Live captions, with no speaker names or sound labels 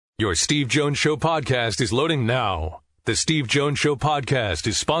Your Steve Jones Show podcast is loading now. The Steve Jones Show podcast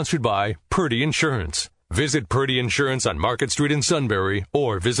is sponsored by Purdy Insurance. Visit Purdy Insurance on Market Street in Sunbury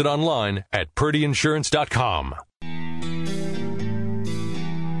or visit online at purdyinsurance.com.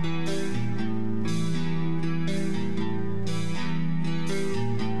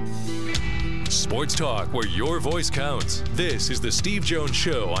 Sports talk where your voice counts. This is the Steve Jones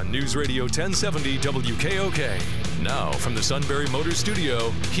Show on News Radio 1070 WKOK. Now from the Sunbury Motors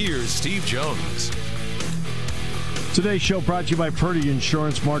Studio, here's Steve Jones. Today's show brought to you by Purdy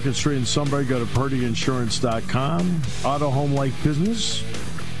Insurance, Market Street in Sunbury. Go to purdyinsurance.com. Auto, home, life, business.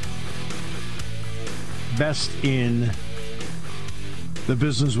 Best in the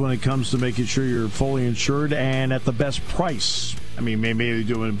business when it comes to making sure you're fully insured and at the best price. I mean, maybe they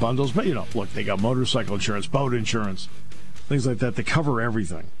do it in bundles, but, look, they got motorcycle insurance, boat insurance, things like that. They cover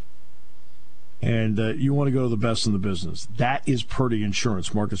everything. And you want to go to the best in the business. That is Purdy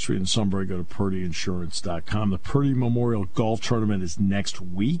Insurance, Market Street in Sunbury. Go to purdyinsurance.com. The Purdy Memorial Golf Tournament is next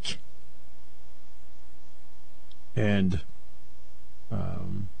week. And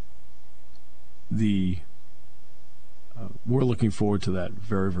we're looking forward to that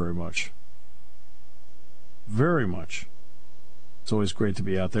very, very much. Very much. It's always great to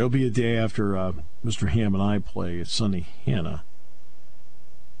be out there. It'll be a day after Mr. Ham and I play at Sunny Hannah.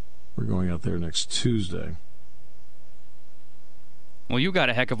 We're going out there next Tuesday. Well, you got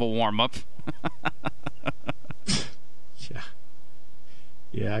a heck of a warm-up.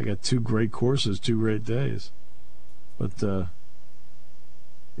 Yeah, I got 2 great courses, 2 great days. But,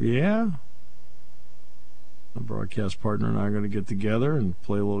 yeah. My broadcast partner and I are going to get together and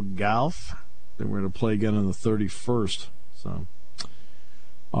play a little golf. Then we're going to play again on the 31st. So,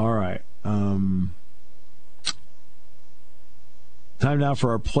 all right. Time now for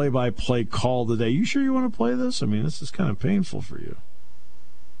our play-by-play call today. You sure you want to play this? I mean, this is kind of painful for you.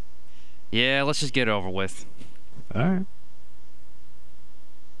 Yeah, let's just get it over with. All right.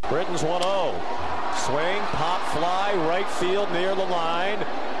 Britton's 1-0. Swing, pop, fly, right field near the line.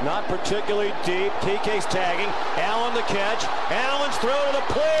 Not particularly deep. TK's tagging. Allen the catch. Allen's throw to the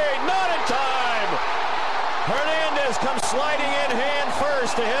plate. Not in time. Hernandez comes sliding in hand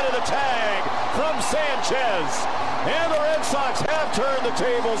first ahead of the tag from Sanchez. And the Red Sox have turned the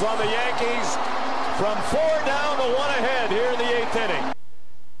tables on the Yankees from 4 down to 1 ahead here in the 8th inning.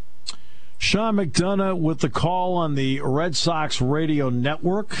 Sean McDonough with the call on the Red Sox radio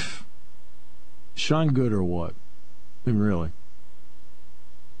network. Sean good or what? I mean, really.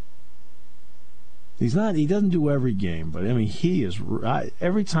 He doesn't do every game, but I mean, he is.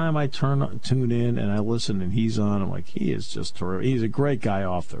 Every time I tune in and I listen and he's on, I'm like, he is just terrific. He's a great guy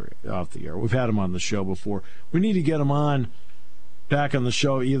off the air. We've had him on the show before. We need to get him back on the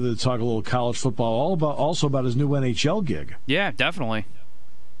show, either to talk a little college football, also about his new NHL gig. Yeah, definitely.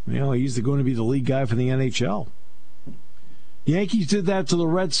 He's going to be the lead guy for the NHL. Yankees did that to the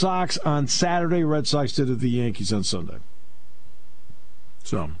Red Sox on Saturday. Red Sox did it to the Yankees on Sunday.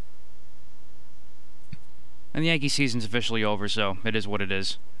 So. And the Yankee season's officially over, so it is what it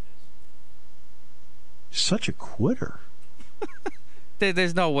is. Such a quitter.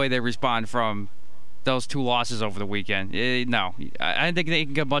 There's no way they respond from those 2 losses over the weekend. No. I didn't think they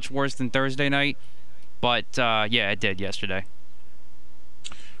can get much worse than Thursday night, but, yeah, it did yesterday.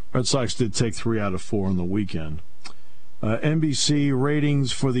 Red Sox did take 3 out of 4 on the weekend. NBC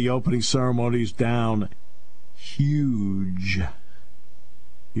ratings for the opening ceremonies down huge.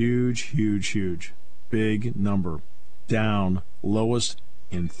 Huge. Big number. Down. Lowest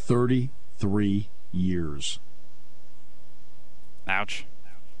in 33 years. Ouch.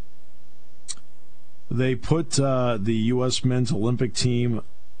 They put the U.S. men's Olympic team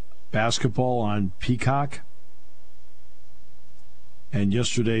basketball on Peacock. And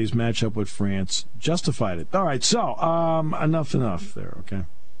yesterday's matchup with France justified it. All right, so enough there, okay?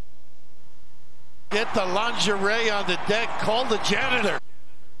 Get the lingerie on the deck. Call the janitor.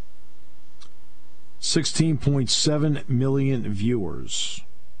 16.7 million viewers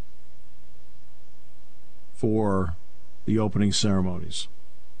for the opening ceremonies.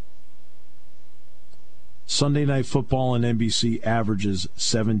 Sunday Night Football on NBC averages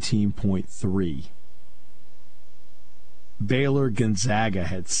 17.3. Baylor Gonzaga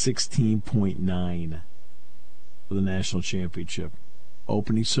had 16.9 for the national championship.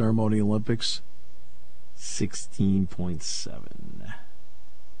 Opening ceremony Olympics, 16.7.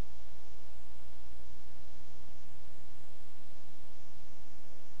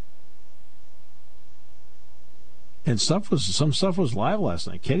 And some stuff was live last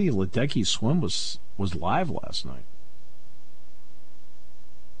night. Katie Ledecky's swim was live last night.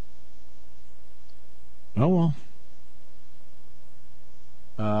 Oh well.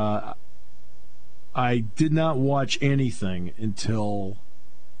 I did not watch anything until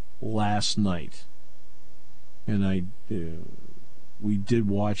last night, and we did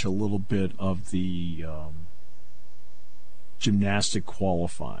watch a little bit of the gymnastic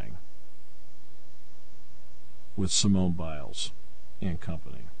qualifying with Simone Biles and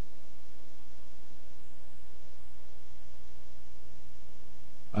company.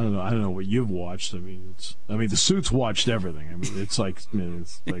 I don't know what you've watched. I mean, the Suits watched everything. I mean, it's like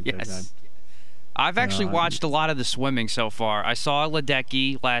yes. I've actually watched a lot of the swimming so far. I saw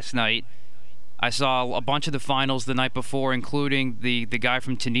Ledecky last night. I saw a bunch of the finals the night before, including the guy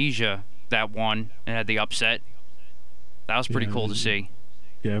from Tunisia that won and had the upset. That was pretty cool to see.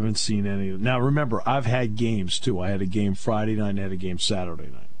 Yeah, I haven't seen any of it. Now, remember, I've had games, too. I had a game Friday night and I had a game Saturday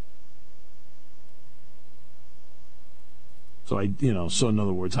night. So in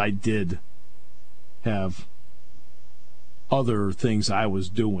other words, I did have other things I was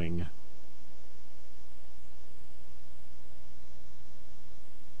doing.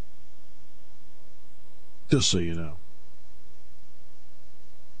 Just so you know.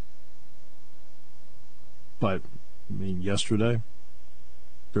 But, I mean, yesterday,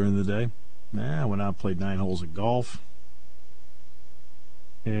 during the day, I went out and played 9 holes of golf.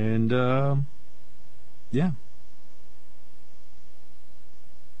 And, yeah.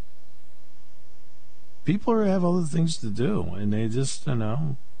 People have other things to do, and they just,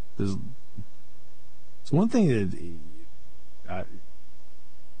 it's one thing that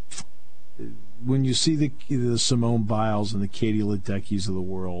when you see the Simone Biles and the Katie Ledeckis of the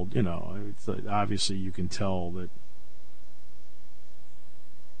world, obviously you can tell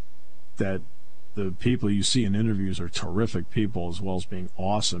that the people you see in interviews are terrific people as well as being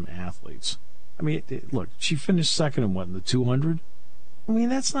awesome athletes. I mean, look, she finished second in the 200? I mean,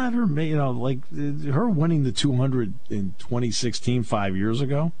 that's not her, her winning the 200 in 2016, 5 years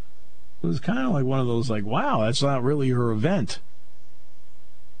ago, it was kind of like one of those, wow, that's not really her event.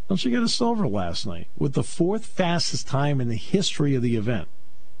 Don't she get a silver last night with the 4th fastest time in the history of the event?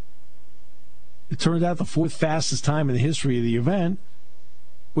 It turned out the 4th fastest time in the history of the event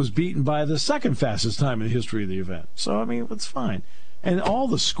was beaten by the 2nd fastest time in the history of the event. So, I mean, it's fine. And all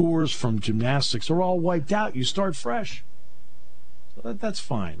the scores from gymnastics are all wiped out. You start fresh. So that's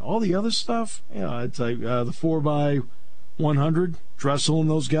fine. All the other stuff, it's like the 4x100, Dressel and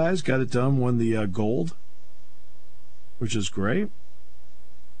those guys got it done, won the gold, which is great.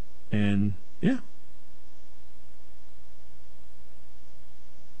 And, yeah.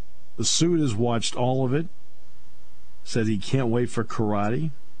 The Suit has watched all of it. Said he can't wait for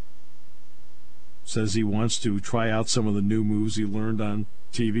karate. Says he wants to try out some of the new moves he learned on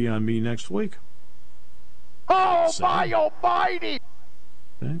TV on me next week. Oh, my almighty!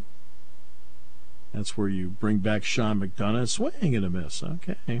 Okay. That's where you bring back Sean McDonough. Swing and a miss.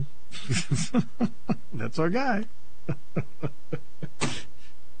 Okay. That's our guy.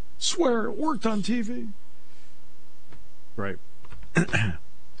 Swear it worked on TV. Right.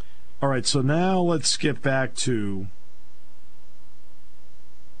 All right, so now let's get back to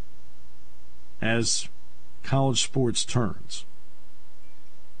as college sports turns.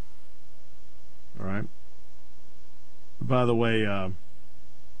 All right. By the way,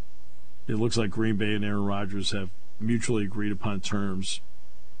 it looks like Green Bay and Aaron Rodgers have mutually agreed upon terms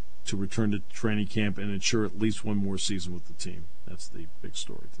to return to training camp and ensure at least one more season with the team. That's the big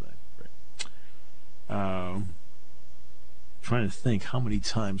story today. Right. Trying to think how many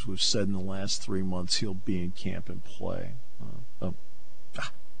times we've said in the last 3 months he'll be in camp and play.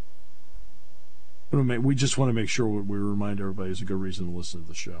 We just want to make sure we remind everybody there's a good reason to listen to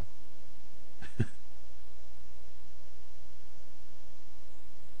the show.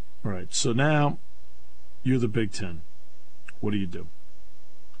 All right, so now you're the Big Ten. What do you do?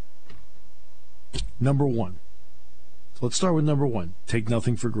 Number one. So let's start with number one. Take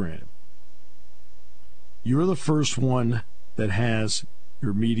nothing for granted. You're the first one that has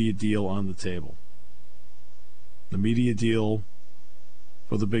your media deal on the table. The media deal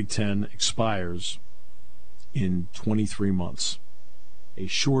for the Big Ten expires in 23 months, a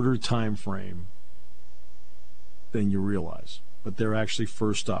shorter time frame than you realize. But they're actually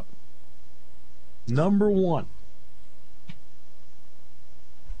first up. Number one,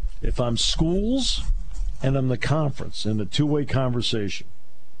 if I'm schools and I'm the conference in a two-way conversation,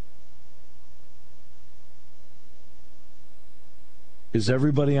 is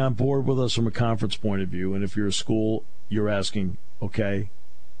everybody on board with us from a conference point of view? And if you're a school, you're asking, okay,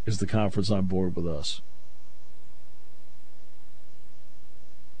 is the conference on board with us?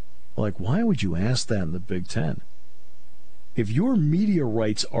 Like, why would you ask that in the Big Ten? If your media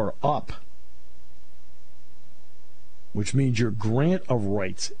rights are up, which means your grant of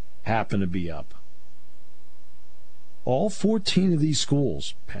rights happen to be up. All 14 of these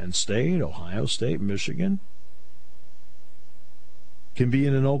schools, Penn State, Ohio State, Michigan, can be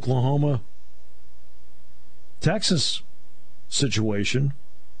in an Oklahoma, Texas situation,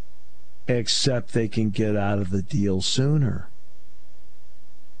 except they can get out of the deal sooner.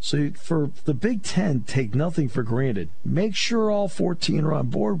 So for the Big Ten, take nothing for granted. Make sure all 14 are on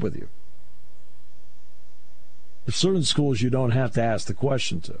board with you. There's certain schools you don't have to ask the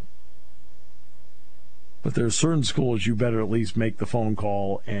question to. But there are certain schools you better at least make the phone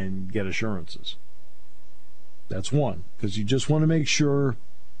call and get assurances. That's one, because you just want to make sure,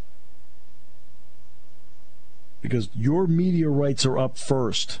 because your media rights are up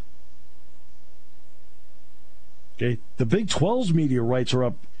first. Okay, the Big 12's media rights are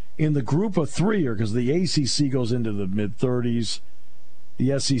up in the group of three, because the ACC goes into the mid-30s,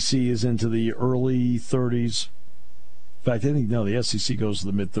 the SEC is into the early 30s. In fact, I think, no, the SEC goes to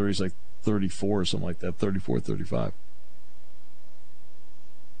the mid-30s, like 34 or something like that, 34, 35.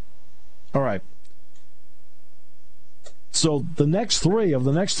 All right. So the next three,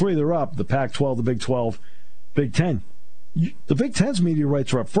 they're up, the Pac-12, the Big 12, Big 10. The Big 10's media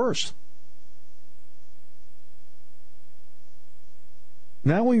rights are up first.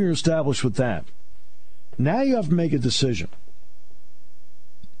 Now when you're established with that, now you have to make a decision.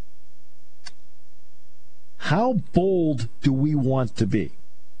 How bold do we want to be?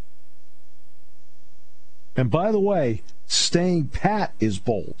 And by the way, staying pat is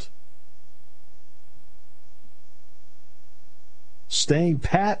bold. Staying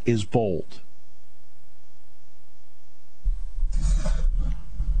pat is bold.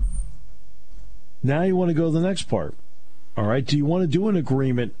 Now you want to go to the next part. All right, do you want to do an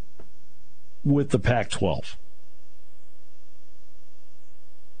agreement with the Pac-12?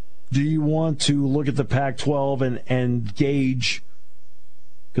 Do you want to look at the Pac-12 and gauge,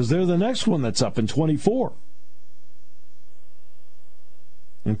 because they're the next one that's up in 24.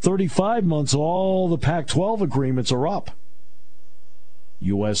 In 35 months, all the Pac-12 agreements are up.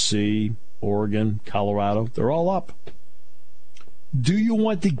 USC, Oregon, Colorado, they're all up. Do you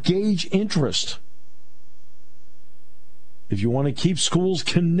want to gauge interest? If you want to keep schools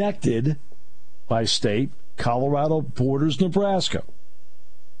connected by state, Colorado borders Nebraska.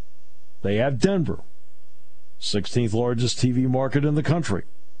 They have Denver, 16th largest TV market in the country.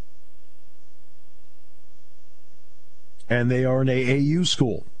 And they are an AAU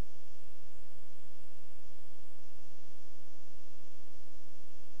school.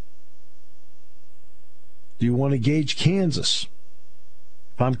 Do you want to gauge Kansas?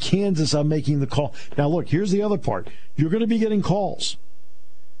 If I'm Kansas, I'm making the call. Now, look, here's the other part. You're going to be getting calls.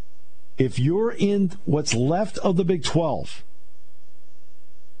 If you're in what's left of the Big 12,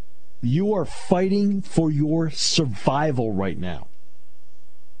 you are fighting for your survival right now.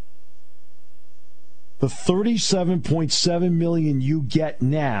 The $37.7 million you get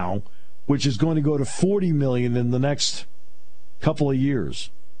now, which is going to go to $40 million in the next couple of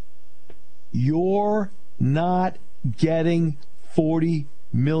years, you're not getting $40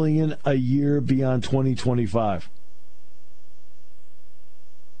 million a year beyond 2025.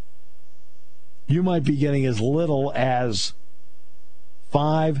 You might be getting as little as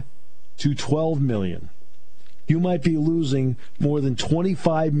 $5 to $12 million. You might be losing more than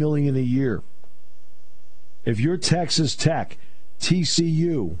 $25 million a year. If you're Texas Tech,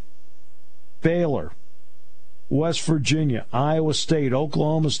 TCU, Baylor, West Virginia, Iowa State,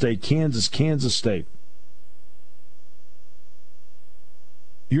 Oklahoma State, Kansas State,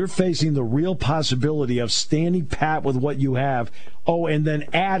 you're facing the real possibility of standing pat with what you have. Oh, and then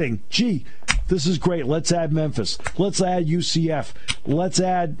adding, gee, this is great. Let's add Memphis. Let's add UCF. Let's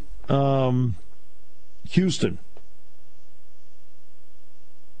add Houston.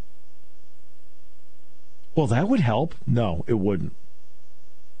 Well, that would help. No, it wouldn't.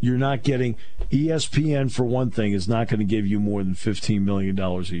 You're not getting ESPN, for one thing, is not going to give you more than $15 million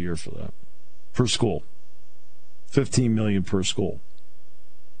a year for that. Per school. $15 million per school.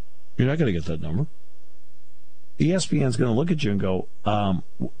 You're not going to get that number. ESPN's going to look at you and go,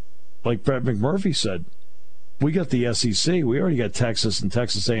 like Brett McMurphy said, we got the SEC. We already got Texas and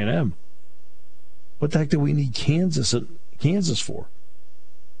Texas A&M. What the heck do we need Kansas for?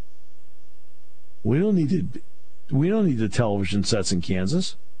 We don't need the television sets in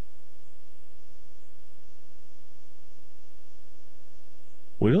Kansas.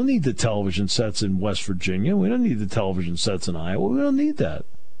 We don't need the television sets in West Virginia. We don't need the television sets in Iowa. We don't need that.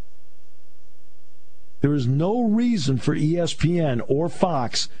 There is no reason for ESPN or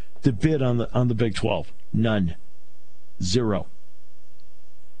Fox to bid on the Big 12. None. Zero.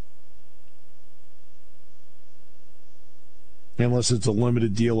 unless it's a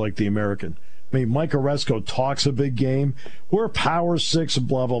limited deal like the American. I mean, Mike Oresco talks a big game. We're Power 6 and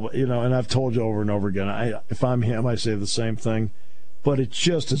blah, blah, blah. And I've told you over and over again, if I'm him, I say the same thing. But it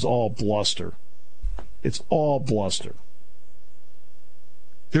just is all bluster. It's all bluster.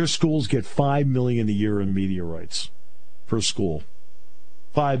 Their schools get $5 million a year in media rights per school.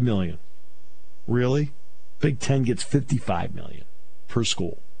 $5 million. Really? Big Ten gets $55 million per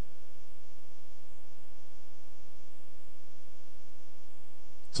school.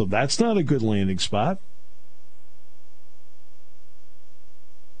 So that's not a good landing spot.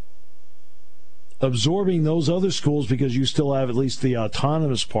 Absorbing those other schools because you still have at least the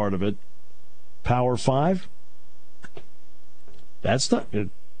autonomous part of it. Power 5. That's not good.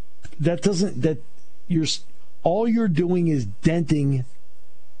 All you're doing is denting.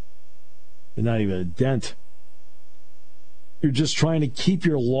 Not even a dent. You're just trying to keep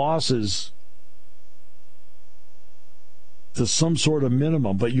your losses to some sort of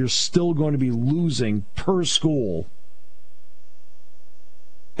minimum, but you're still going to be losing per school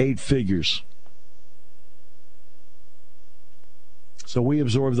 8 figures. So we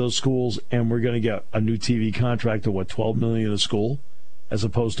absorb those schools, and we're going to get a new TV contract of $12 million a school, as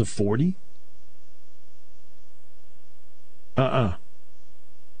opposed to 40. Now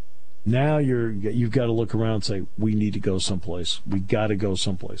you've got to look around and say, we need to go someplace. We got to go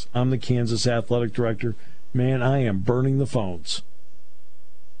someplace. I'm the Kansas athletic director. Man, I am burning the phones.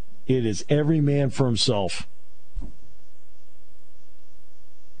 It is every man for himself.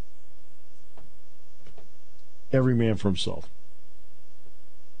 Every man for himself.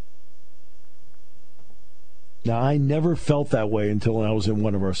 Now, I never felt that way until I was in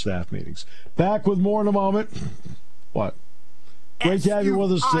one of our staff meetings. Back with more in a moment. What? Great to have you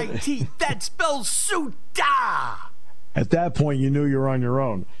with us today. That spells Suda. At that point, you knew you were on your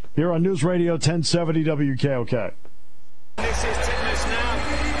own. Here on News Radio 1070 WKOK. This is Titmus now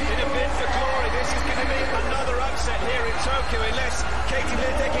in a bid for glory. This is going to be another upset here in Tokyo unless Katie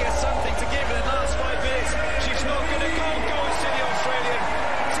Ledecky has something to give in the last 5 minutes. She's not going to go goals to the Australian.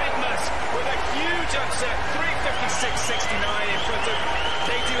 Titmus with a huge upset, 3:56.69 in front of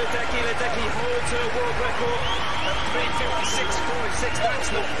Katie Ledecky. Ledecky holds her world record at 3:56.46.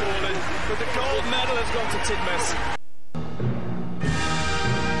 That's not fallen, but the gold medal has gone to Titmus.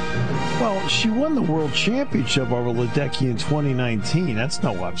 Well, she won the World Championship over Ledecky in 2019. That's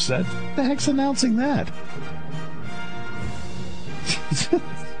no upset. Who the heck's announcing that?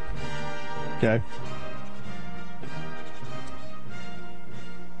 Okay.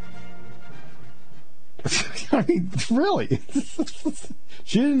 I mean, really?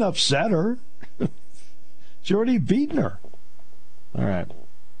 She didn't upset her. She already beaten her. All right.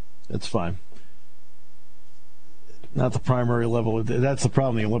 That's fine. Not the primary level. That's the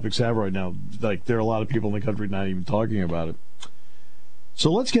problem the Olympics have right now. Like, there are a lot of people in the country not even talking about it.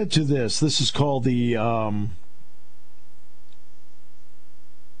 So let's get to this. This is called the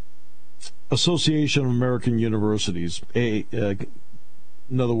Association of American Universities. In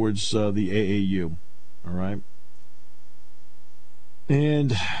other words, the AAU. All right?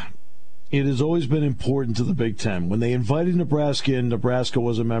 And it has always been important to the Big Ten. When they invited Nebraska in, Nebraska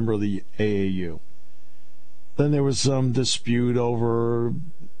was a member of the AAU. Then there was some dispute over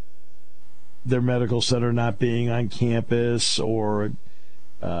their medical center not being on campus, or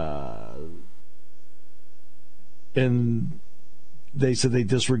and they said they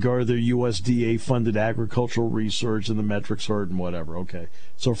disregarded their USDA-funded agricultural research and the metrics hurt and whatever. Okay,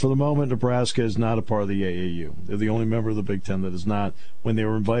 so for the moment, Nebraska is not a part of the AAU. They're the only member of the Big Ten that is not. When they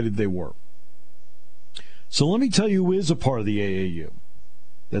were invited, they were. So let me tell you who is a part of the AAU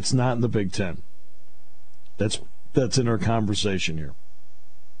that's not in the Big Ten. That's in our conversation here.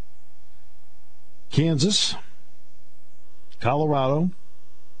 Kansas, Colorado,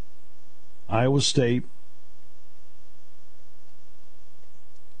 Iowa State,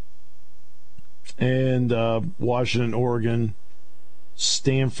 and Washington, Oregon,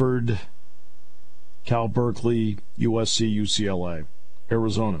 Stanford, Cal Berkeley, USC, UCLA,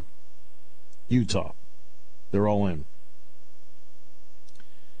 Arizona, Utah. They're all in.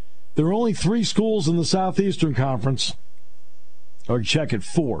 There are only 3 schools in the Southeastern Conference. Or check it,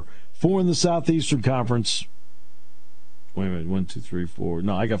 4. 4 in the Southeastern Conference. Wait a minute, 1, 2, 3, 4.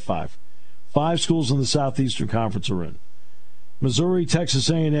 No, I got 5. 5 schools in the Southeastern Conference are in. Missouri, Texas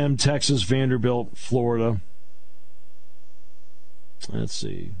A&M, Texas, Vanderbilt, Florida. Let's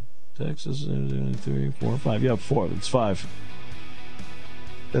see. Texas, 3, 4, 5. Yeah, 4. That's 5.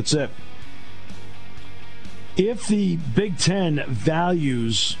 That's it. If the Big Ten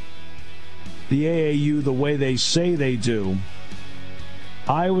values the AAU the way they say they do,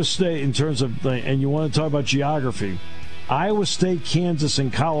 Iowa State, in terms of, and you want to talk about geography, Iowa State, Kansas,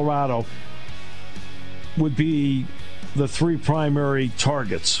 and Colorado would be the 3 primary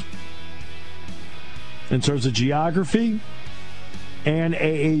targets in terms of geography and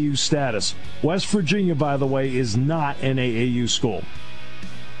AAU status. West Virginia, by the way, is not an AAU school.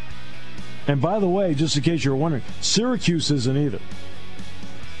 And by the way, just in case you're wondering, Syracuse isn't either.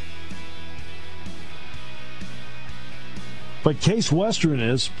 But Case Western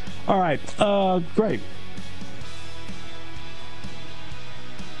is. All right, great.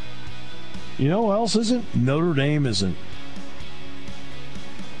 You know who else isn't? Notre Dame isn't.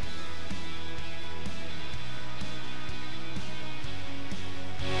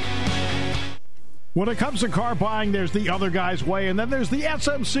 When it comes to car buying, there's the other guy's way, and then there's the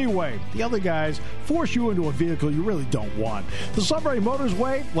SMC way. The other guys force you into a vehicle you really don't want. The Sunbury Motors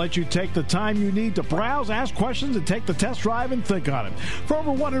way lets you take the time you need to browse, ask questions, and take the test drive and think on it. For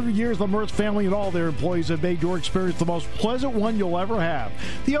over 100 years, the Mertz family and all their employees have made your experience the most pleasant one you'll ever have.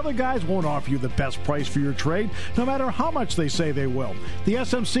 The other guys won't offer you the best price for your trade, no matter how much they say they will. The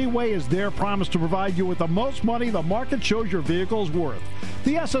SMC way is their promise to provide you with the most money the market shows your vehicle is worth.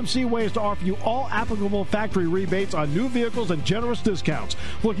 The SMC way is to offer you all applicable factory rebates on new vehicles and generous discounts.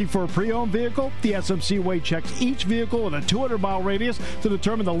 Looking for a pre-owned vehicle? The SMC way checks each vehicle in a 200-mile radius to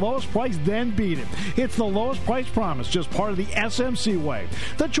determine the lowest price, then beat it. It's the lowest price promise, just part of the SMC way.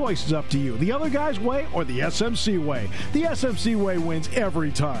 The choice is up to you. The other guy's way or the SMC way. The SMC way wins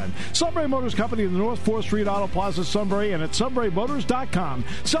every time. Sunbury Motors Company in the North 4th Street Auto Plaza, Sunbury, and at sunburymotors.com.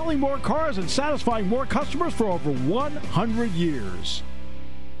 Selling more cars and satisfying more customers for over 100 years.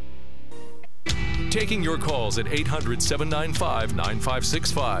 Taking your calls at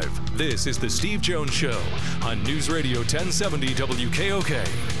 800-795-9565. This is The Steve Jones Show on News Radio 1070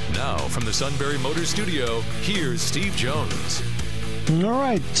 WKOK. Now, from the Sunbury Motors Studio, here's Steve Jones. All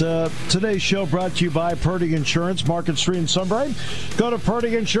right. Today's show brought to you by Purdy Insurance, Market Street in Sunbury. Go to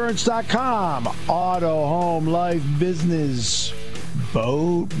PurdyInsurance.com. Auto, home, life, business,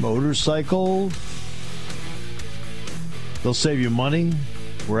 boat, motorcycle. They'll save you money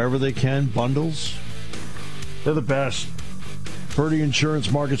wherever they can. Bundles. They're the best. Purdy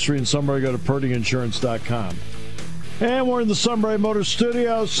Insurance, Market Street in Sunbury. Go to PurdyInsurance.com. And we're in the Sunbury Motors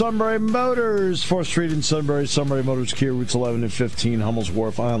studio. Sunbury Motors, 4th Street in Sunbury. Sunbury Motors, Kia routes 11 and 15. Hummels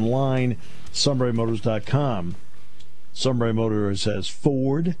Wharf online. SunburyMotors.com. Sunbury Motors has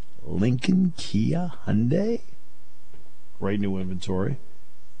Ford, Lincoln, Kia, Hyundai. Great new inventory.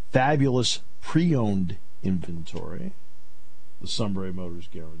 Fabulous pre-owned inventory. The Sunbury Motors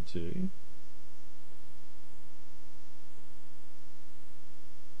guarantee.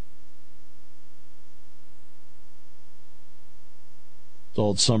 It's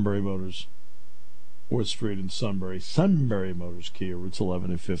all at Sunbury Motors, 4th Street in Sunbury. Sunbury Motors, Kia, routes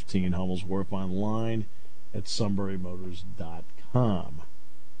 11 and 15. Hummels Wharf online at sunburymotors.com.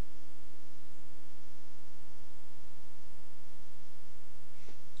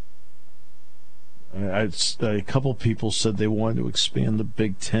 A couple people said they wanted to expand the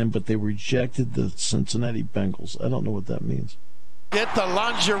Big Ten, but they rejected the Cincinnati Bengals. I don't know what that means. Get the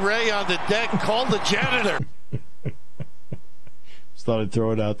lingerie on the deck. Call the janitor. Just thought I'd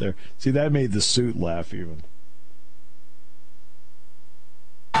throw it out there. See, that made the suit laugh even.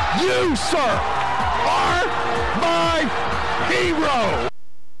 You, sir, are my hero.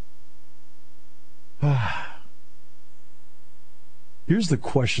 Here's the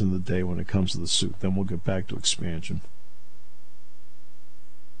question of the day when it comes to the suit. Then we'll get back to expansion.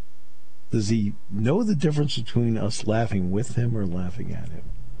 Does he know the difference between us laughing with him or laughing at him?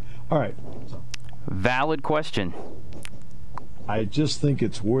 All right. Valid question. I just think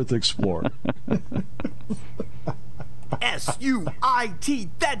it's worth exploring. S-U-I-T,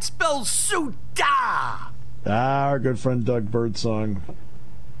 that spells suit-da! Our good friend Doug Birdsong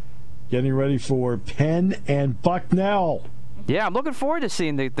getting ready for Penn and Bucknell. Yeah, I'm looking forward to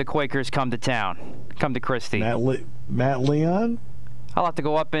seeing the Quakers come to town, come to Christie. Matt Leon? I'll have to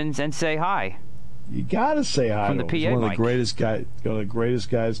go up and say hi. You got to say hi from to the him. PA He's one mic. of the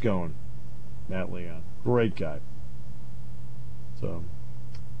greatest guys going. Matt Leon. Great guy. So,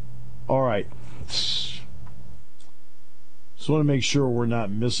 all right. Just want to make sure we're not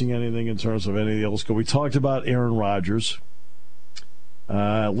missing anything in terms of anything else. We talked about Aaron Rodgers.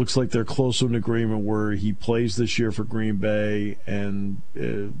 It looks like they're close to an agreement where he plays this year for Green Bay, and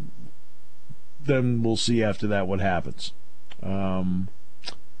then we'll see after that what happens.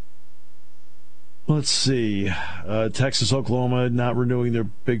 Let's see. Texas, Oklahoma not renewing their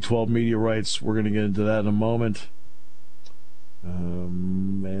Big 12 media rights. We're going to get into that in a moment.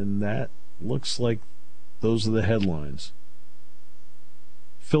 And that looks like those are the headlines.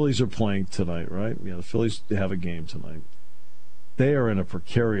 Phillies are playing tonight, right? Yeah, the Phillies have a game tonight. They are in a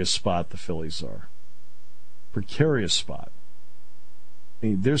precarious spot, the Phillies are. Precarious spot. I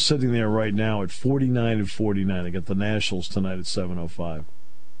mean, they're sitting there right now at 49-49. They got the Nationals tonight at 7:05.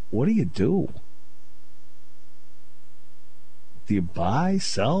 What do you do? Do you buy,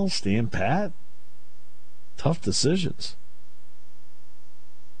 sell, stand pat? Tough decisions.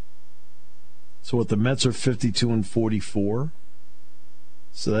 So what, the Mets are 52-44?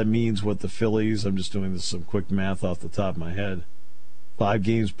 So that means what the Phillies, I'm just doing some quick math off the top of my head, 5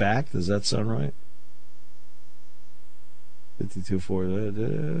 games back? Does that sound right?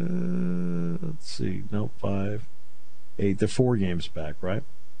 52-4. Let's see. No, 5, 8. They're 4 games back, right?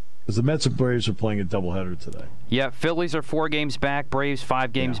 Because the Mets and Braves are playing a doubleheader today. Yeah, Phillies are 4 games back, Braves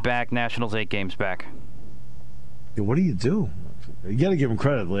 5 games back, Nationals 8 games back. Yeah, what do? You got to give them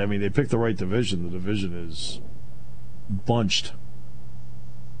credit. I mean, they picked the right division. The division is bunched.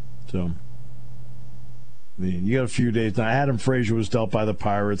 So, I mean, you got a few days. Now, Adam Frazier was dealt by the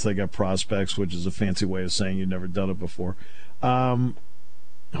Pirates. They got prospects, which is a fancy way of saying you've never done it before. I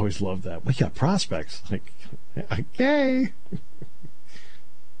always loved that. We got prospects. Like, okay.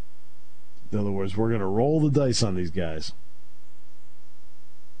 In other words, we're going to roll the dice on these guys.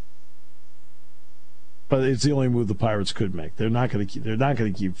 But it's the only move the Pirates could make. They're not going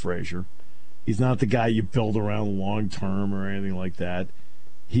to keep Frazier. He's not the guy you build around long term or anything like that.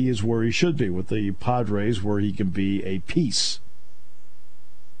 He is where he should be with the Padres, where he can be a piece.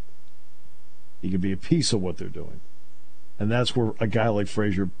 He can be a piece of what they're doing. And that's where a guy like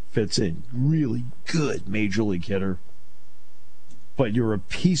Frazier fits in. Really good major league hitter. But you're a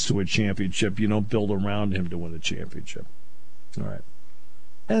piece to a championship. You don't build around him to win a championship. All right.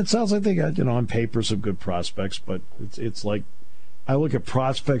 And it sounds like they got, on paper some good prospects, but it's like I look at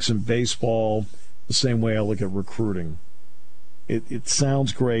prospects in baseball the same way I look at recruiting. It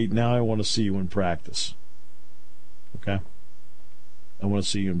sounds great. Now I want to see you in practice. Okay? I want to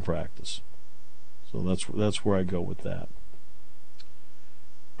see you in practice. So that's where I go with that.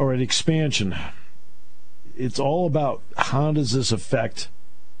 All right, expansion. It's all about how does this affect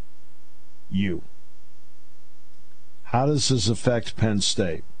you? How does this affect Penn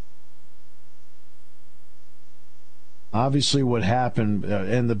State? Obviously what happened,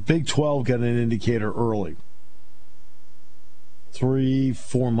 and the Big 12 got an indicator early.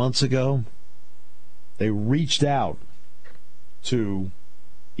 3-4 months ago, they reached out to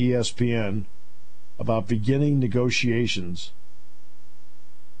ESPN about beginning negotiations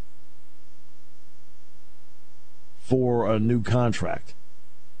for a new contract.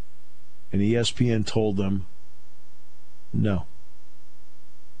 And ESPN told them, no.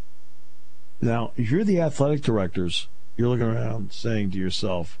 Now, if you're the athletic directors, you're looking around saying to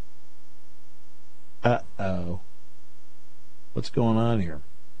yourself, uh-oh, what's going on here?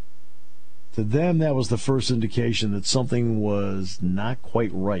 To them, that was the first indication that something was not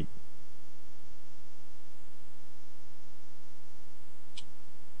quite right.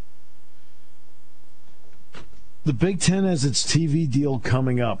 The Big Ten has its TV deal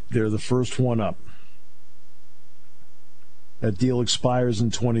coming up. They're the first one up. That deal expires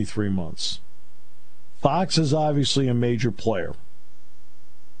in 23 months. Fox is obviously a major player.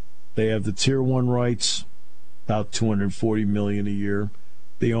 They have the Tier 1 rights, about $240 million a year.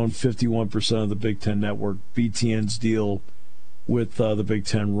 They own 51% of the Big Ten network. BTN's deal with the Big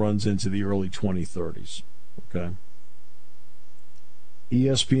Ten runs into the early 2030s. Okay.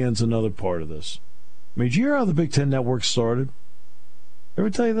 ESPN's another part of this. I mean, did you hear how the Big Ten network started? Ever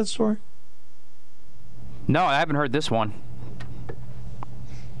tell you that story? No, I haven't heard this one.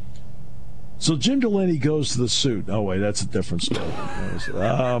 So Jim Delaney goes to the suit. Oh wait, that's a different story.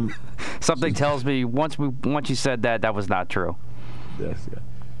 Something tells me once you said that was not true. Yes, yeah.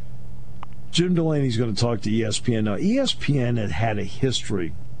 Jim Delaney's going to talk to ESPN now. ESPN had a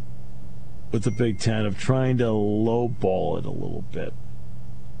history with the Big Ten of trying to lowball it a little bit,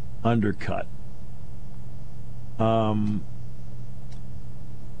 undercut. And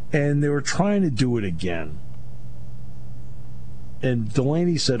they were trying to do it again. And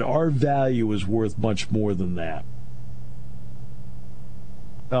Delaney said, our value is worth much more than that.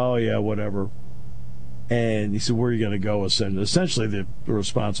 Oh, yeah, whatever. And he said, where are you going to go? Essentially, the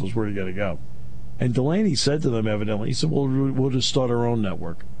response was, where are you going to go? And Delaney said to them, evidently, he said, well, we'll just start our own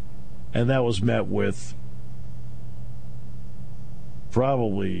network. And that was met with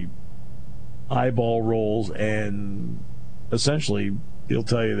probably eyeball rolls, and essentially, he'll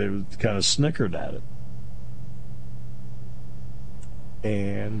tell you they kind of snickered at it.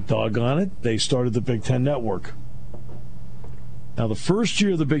 And doggone it, they started the Big Ten Network. Now, the first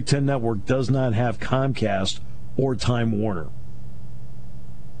year the Big Ten Network does not have Comcast or Time Warner.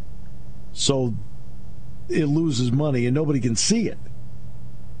 So it loses money and nobody can see it.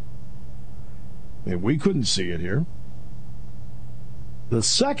 I mean, we couldn't see it here. The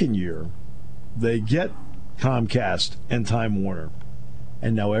second year, they get Comcast and Time Warner,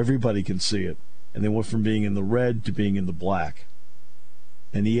 and now everybody can see it. And they went from being in the red to being in the black.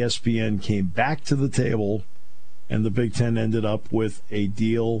 And ESPN came back to the table, and the Big Ten ended up with a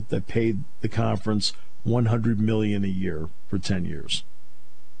deal that paid the conference $100 million a year for 10 years.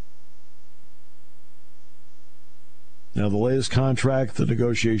 Now, the latest contract, the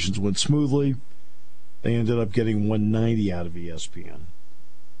negotiations went smoothly. They ended up getting $190 out of ESPN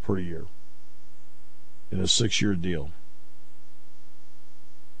per year in a 6-year deal.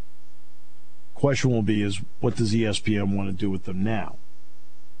 Question will be is, what does ESPN want to do with them now?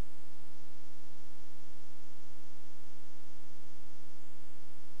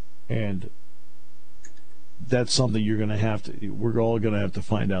 And that's something we're all going to have to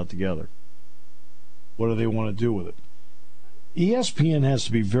find out together. What do they want to do with it? ESPN has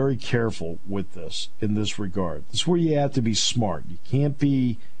to be very careful with this in this regard. This is where you have to be smart. You can't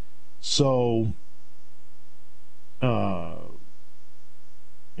be so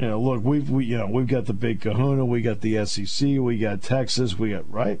look, we've got the big kahuna, we got the SEC, we got Texas, we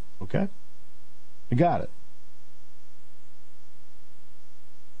got, right? Okay. I got it.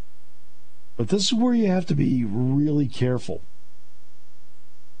 But this is where you have to be really careful.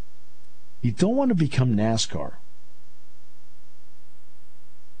 You don't want to become NASCAR.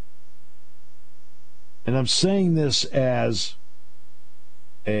 And I'm saying this as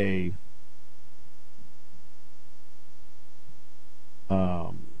a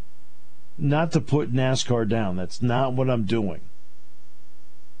not to put NASCAR down. That's not what I'm doing.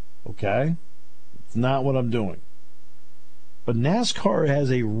 Okay? It's not what I'm doing. But NASCAR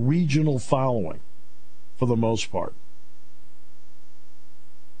has a regional following for the most part.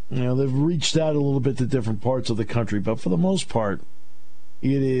 They've reached out a little bit to different parts of the country, but for the most part,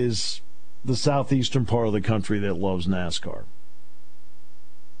 it is the southeastern part of the country that loves NASCAR.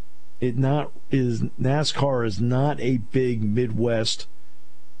 NASCAR is not a big Midwest,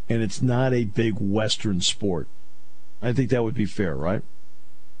 and it's not a big Western sport. I think that would be fair, right?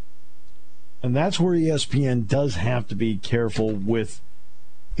 And that's where ESPN does have to be careful with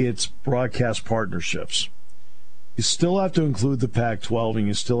its broadcast partnerships. You still have to include the Pac-12, and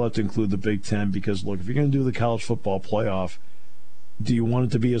you still have to include the Big Ten, because, look, if you're going to do the college football playoff, do you want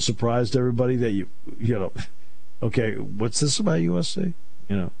it to be a surprise to everybody that okay, what's this about USC?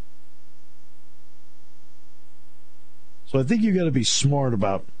 So I think you got to be smart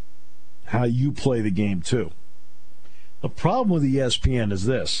about how you play the game too. The problem with ESPN is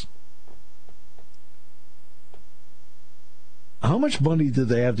this. How much money do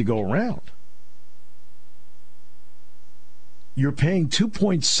they have to go around? You're paying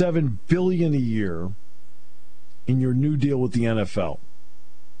 $2.7 billion a year in your new deal with the NFL.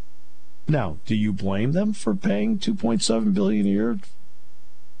 Now, do you blame them for paying $2.7 billion a year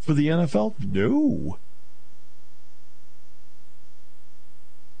for the NFL? No.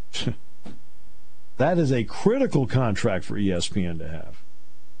 That is a critical contract for ESPN to have.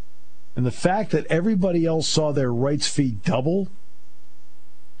 And the fact that everybody else saw their rights fee double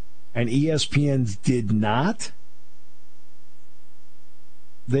and ESPN's did not,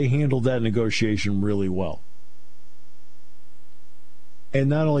 they handled that negotiation really well. And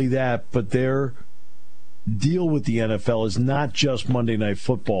not only that, but their deal with the NFL is not just Monday Night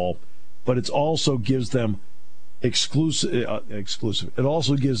Football, but it also gives them exclusive. It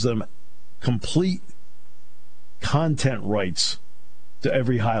also gives them complete content rights to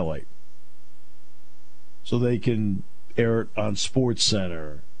every highlight. So they can air it on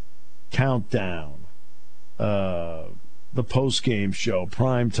SportsCenter, Countdown, the post-game show,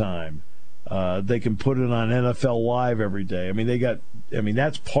 Primetime. They can put it on NFL Live every day. I mean,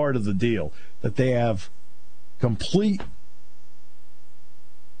 that's part of the deal, that they have complete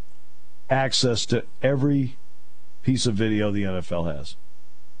access to every piece of video the NFL has.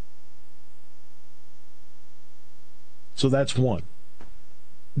 So that's one.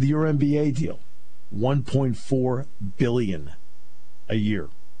 Your NBA deal, $1.4 billion a year.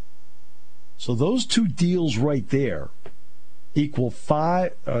 So those two deals right there equal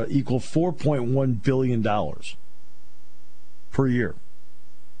 $4.1 billion per year.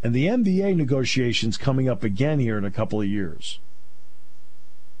 And the NBA negotiations coming up again here in a couple of years.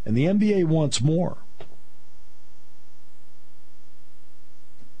 And the NBA wants more.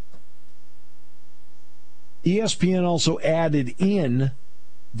 ESPN also added in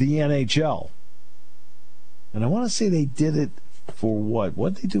the NHL. And I want to say they did it for what?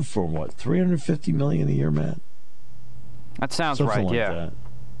 What did they do for what? $350 million a year, Matt? That sounds Something right, like yeah. That.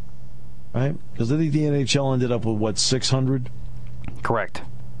 right? Because I think the NHL ended up with, what, 600? Correct.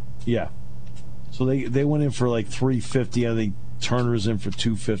 Yeah. So they went in for like 350. I think Turner's in for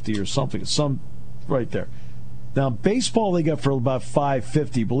 250 or something. Some right there. Now, baseball they got for about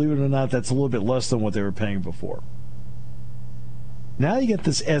 550. Believe it or not, that's a little bit less than what they were paying before. Now you get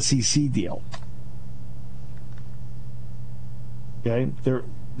this SEC deal. Okay?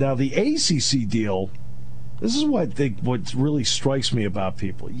 Now, the ACC deal, this is what really strikes me about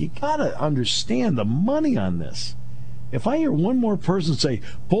people. You got to understand the money on this. If I hear one more person say,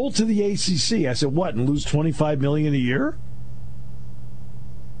 pull to the ACC, I said, what, and lose $25 million a year?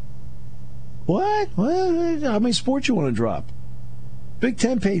 What? How many sports you want to drop? Big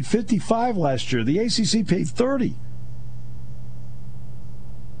Ten paid $55 last year. The ACC paid $30.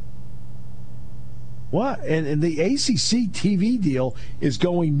 What? And the ACC TV deal is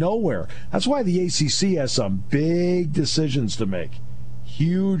going nowhere. That's why the ACC has some big decisions to make.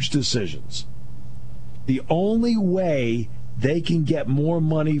 Huge decisions. The only way they can get more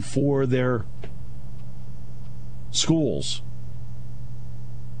money for their schools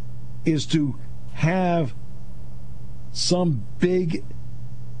is to have some big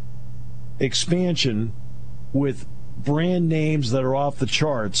expansion with brand names that are off the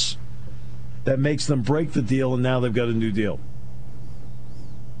charts that makes them break the deal, and now they've got a new deal.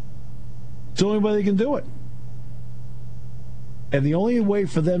 It's the only way they can do it. And the only way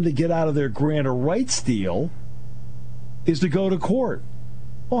for them to get out of their grant of rights deal is to go to court.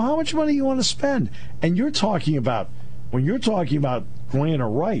 Well, how much money do you want to spend? And when you're talking about grant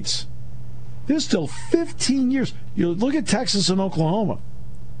of rights, there's still 15 years. You look at Texas and Oklahoma.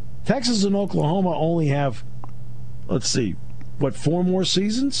 Texas and Oklahoma only have, 4 more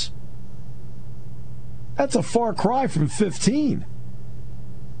seasons? That's a far cry from 15.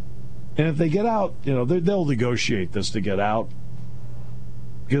 And if they get out, they'll negotiate this to get out,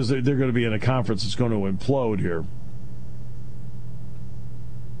 because they're going to be in a conference that's going to implode here.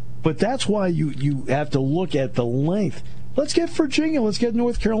 But that's why you have to look at the length. Let's get Virginia. Let's get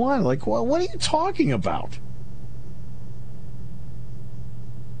North Carolina. Like, well, what are you talking about?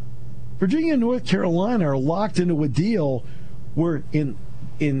 Virginia and North Carolina are locked into a deal where in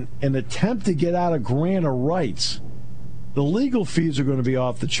an attempt to get out of grant of rights, the legal fees are going to be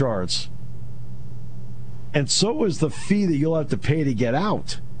off the charts. And so is the fee that you'll have to pay to get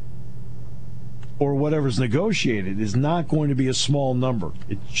out, or whatever's negotiated, is not going to be a small number.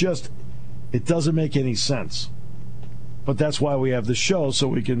 It doesn't make any sense. But that's why we have the show, so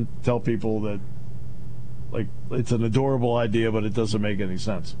we can tell people that, like, it's an adorable idea, but it doesn't make any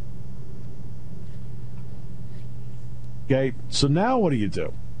sense. Okay, so now what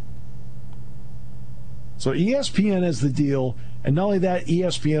do? So ESPN has the deal, and not only that,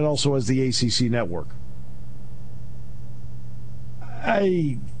 ESPN also has the ACC network.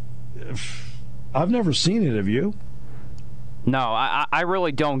 I've never seen it, have you? No, I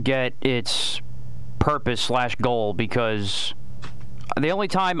really don't get its purpose/goal, because the only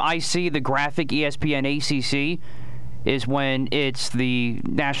time I see the graphic ESPN ACC is when it's the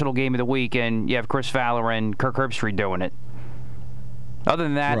national game of the week and you have Chris Fowler and Kirk Herbstreit doing it. Other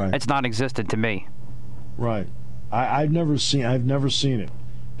than that, It's non-existent to me. Right. I've never seen it.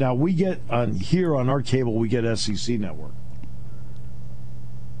 Now, we get here on our cable, we get SEC network.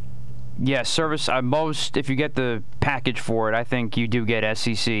 Yes, service most, if you get the package for it, I think you do get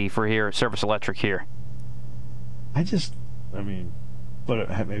SEC for here, Service Electric here. But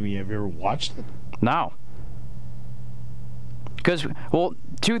have you ever watched it? No. Because, well,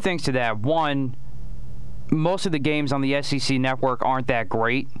 two things to that. One, most of the games on the SEC network aren't that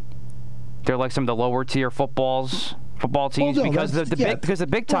great. They're like some of the lower tier football teams, because the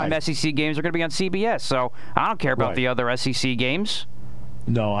big time SEC games are going to be on CBS. So I don't care about the other SEC games.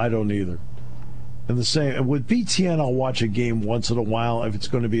 No, I don't either. And the same with BTN, I'll watch a game once in a while if it's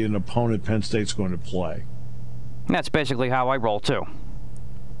going to be an opponent Penn State's going to play. That's basically how I roll too.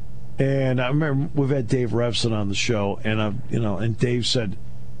 And I remember we've had Dave Revson on the show, and and Dave said,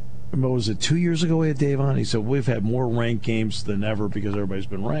 what was it, 2 years ago we had Dave on? He said, we've had more ranked games than ever because everybody's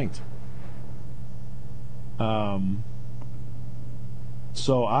been ranked.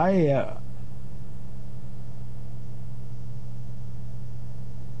 So I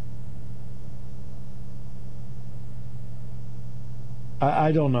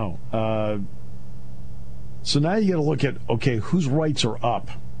don't know. So now you got to look at, okay, whose rights are up?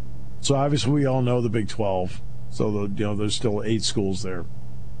 So obviously we all know the Big 12. So there's still 8 schools there.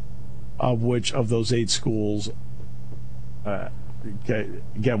 Of which of those 8 schools,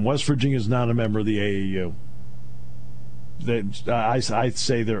 again, West Virginia is not a member of the AAU. I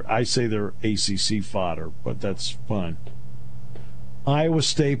say they're ACC fodder, but that's fine. Iowa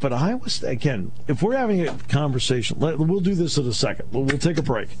State, but Iowa State, again, if we're having a conversation, we'll do this in a second. We'll take a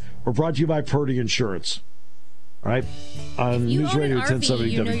break. We're brought to you by Purdy Insurance. All right? On News Radio 1070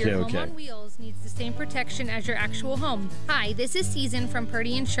 you know your WKOK. home on wheels needs the same protection as your actual home. Hi, this is Season from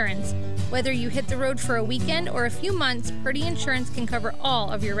Purdy Insurance. Whether you hit the road for a weekend or a few months, Purdy Insurance can cover all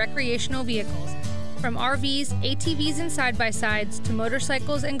of your recreational vehicles. From RVs, ATVs, and side-by-sides to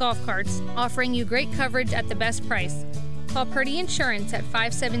motorcycles and golf carts, offering you great coverage at the best price. Call Purdy Insurance at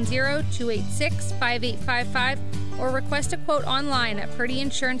 570-286-5855 or request a quote online at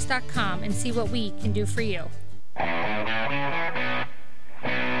purdyinsurance.com and see what we can do for you.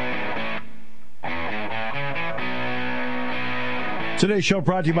 Today's show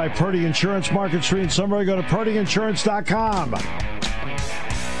brought to you by Purdy Insurance, Market Street in Sunbury. Go to purdyinsurance.com.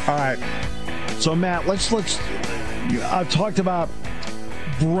 All right. So, Matt, let's I've talked about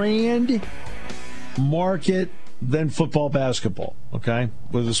brand, market, then football, basketball, okay?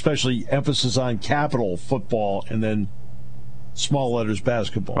 With especially emphasis on capital football and then small letters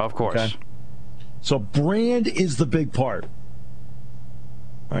basketball. Of course. Okay? So brand is the big part.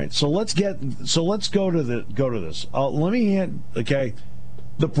 All right, so let's go to this. Let me hand, okay?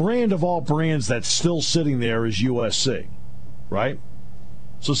 The brand of all brands that's still sitting there is USC, right?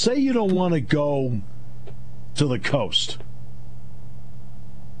 So say you don't want to go to the coast.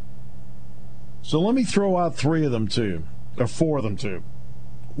 So let me throw out 3 of them to you, or 4 of them to you.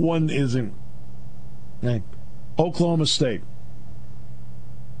 One isn't. Okay. Oklahoma State.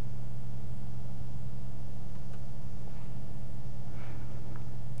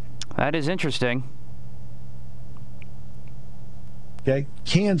 That is interesting. Okay.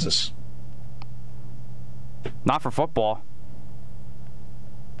 Kansas. Not for football.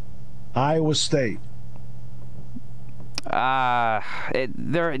 Iowa State. I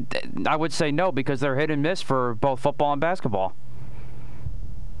would say no because they're hit and miss for both football and basketball.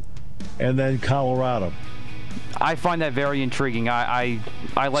 And then Colorado. I find that very intriguing. I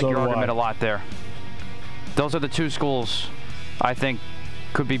like your argument a lot there. Those are the 2 schools I think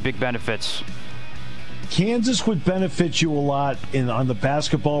could be big benefits. Kansas would benefit you a lot on the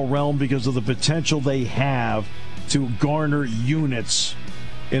basketball realm because of the potential they have to garner units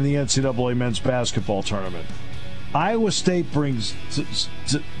in the NCAA men's basketball tournament. Iowa State brings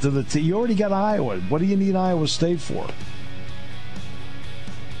to the you already got Iowa. What do you need Iowa State for?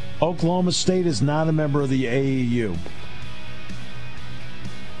 Oklahoma State is not a member of the AAU.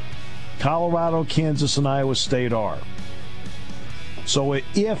 Colorado, Kansas, and Iowa State are. So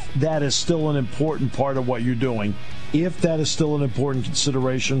if that is still an important part of what you're doing, if that is still an important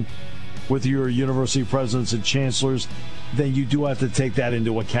consideration with your university presidents and chancellors, then you do have to take that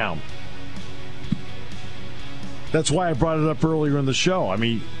into account. That's why I brought it up earlier in the show. I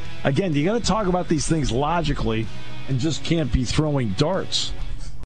mean, again, you got to talk about these things logically and just can't be throwing darts.